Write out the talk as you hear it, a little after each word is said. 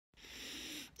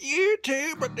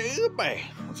YouTube,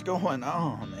 what's going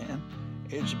on, man?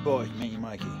 It's your boy,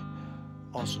 Mikey,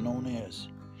 also known as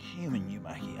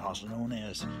Humanumikey, also known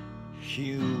as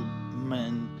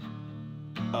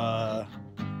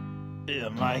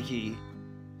Mikey,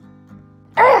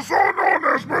 also known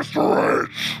as Mr.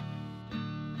 H.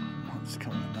 What's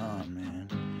going on, man?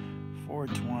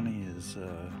 420 is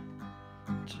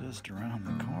just around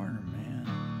the corner, man.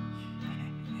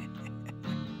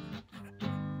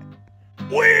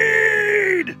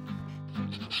 Weed!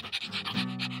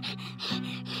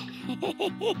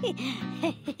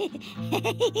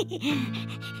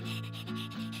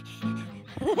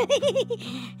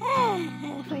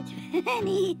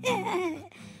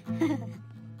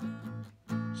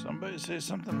 Somebody say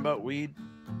something about weed?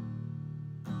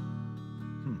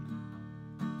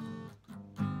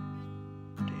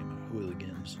 Damn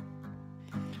hooligans.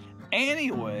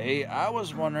 Anyway, I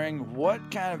was wondering,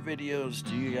 what kind of videos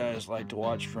do you guys like to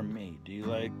watch from me? Do you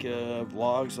like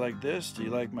vlogs like this? Do you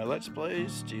like my Let's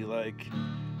Plays? Do you like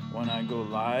when I go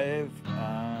live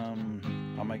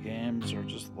on my games, or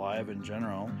just live in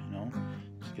general, you know?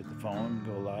 Just get the phone,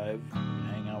 go live, and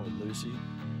hang out with Lucy.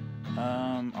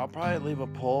 I'll probably leave a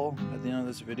poll at the end of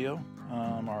this video, or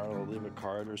I'll leave a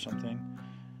card or something.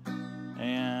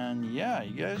 And yeah,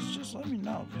 you guys just let me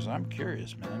know, because I'm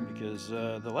curious, man, because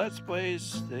the Let's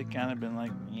Plays, they kind of been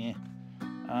like, yeah.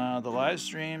 The live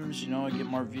streams, you know, I get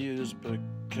more views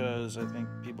because I think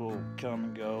people come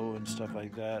and go and stuff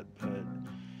like that, but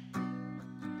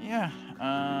yeah.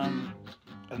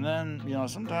 And then, you know,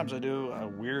 sometimes I do a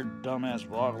weird dumbass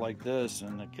vlog like this,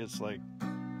 and it gets like,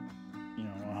 you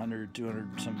know, 100,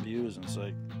 200 some views, and it's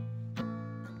like,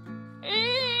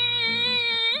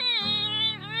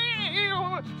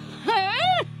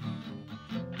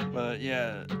 but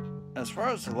yeah, as far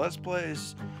as the Let's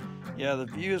Plays, yeah, the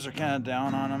views are kind of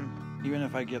down on them. Even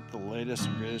if I get the latest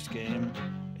and greatest game,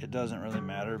 it doesn't really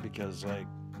matter, because like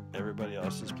everybody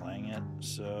else is playing it.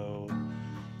 So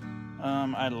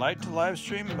I'd like to live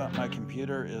stream, but my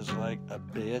computer is like a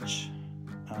bitch.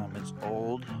 It's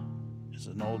old. It's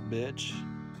an old bitch.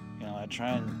 You know, I try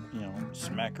and, you know,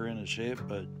 smack her into shape,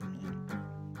 but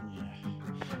yeah,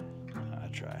 I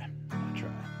try.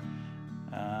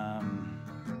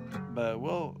 But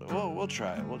we'll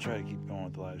try. We'll try to keep going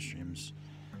with the live streams.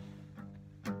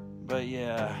 But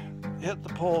yeah, hit the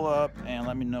poll up and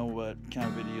let me know what kind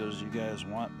of videos you guys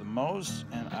want the most,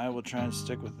 and I will try and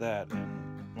stick with that. And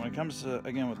when it comes to,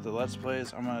 again, with the Let's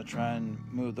Plays, I'm gonna try and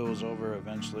move those over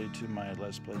eventually to my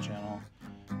Let's Play channel,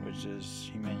 which is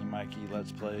Humanumikey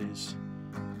Let's Plays.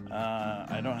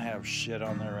 I don't have shit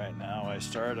on there right now. I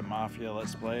started a Mafia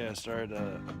Let's Play. I started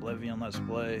a Oblivion Let's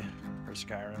Play, or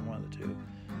Skyrim, one of the two.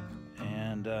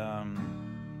 And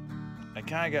I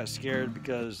kind of got scared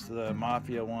because the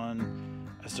Mafia one,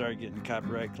 I started getting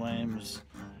copyright claims.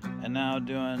 And now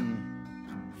doing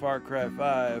Far Cry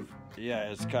 5, yeah,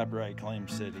 it's copyright claim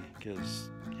city. Because,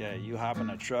 yeah, you hop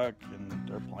in a truck and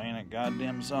they're playing a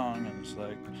goddamn song, and it's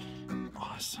like,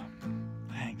 awesome.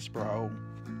 Thanks, bro.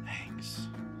 Thanks.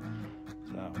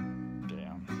 So,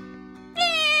 damn.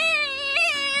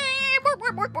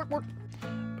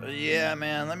 But yeah,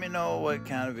 man, let me know what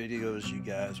kind of videos you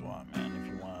guys want, man. If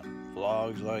you want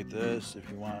vlogs like this, if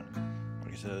you want,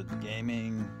 like I said,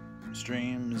 gaming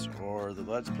streams, or the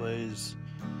Let's Plays,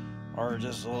 or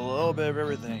just a little bit of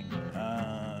everything,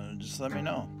 just let me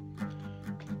know.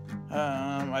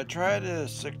 I try to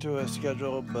stick to a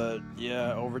schedule, but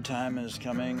yeah, overtime is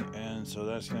coming, and so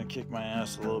that's gonna kick my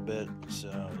ass a little bit, so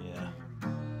yeah.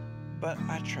 But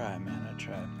I try, man, I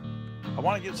try. I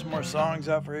want to get some more songs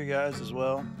out for you guys as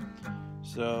well,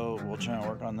 so we'll try and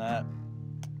work on that.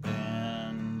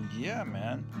 And yeah,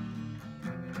 man,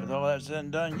 with all that said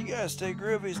and done, you guys stay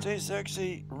groovy, stay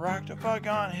sexy, rock the fuck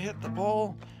on, hit the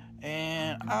pole,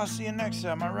 and I'll see you next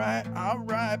time, alright?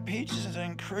 Alright, peaches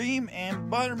and cream and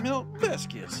buttermilk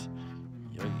biscuits.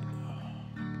 Yeah.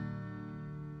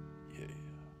 Yeah.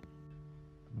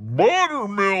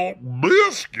 Buttermilk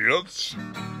biscuits?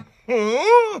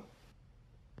 Huh?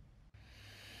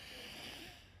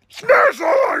 Smash the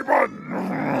like button!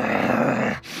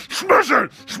 Smash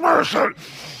it! Smash it!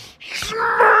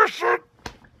 Smash it!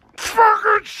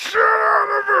 Fucking shit out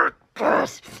of it!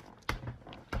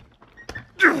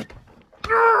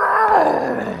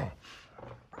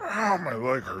 Oh, my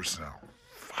leg hurts now.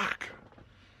 Fuck.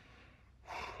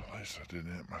 At least I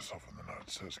didn't hit myself in the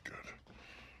nuts. That's good.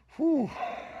 Whew.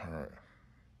 Alright.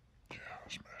 Yeah,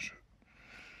 smash it.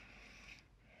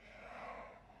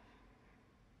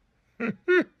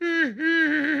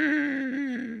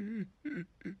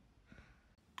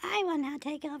 I will now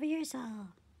take over your soul.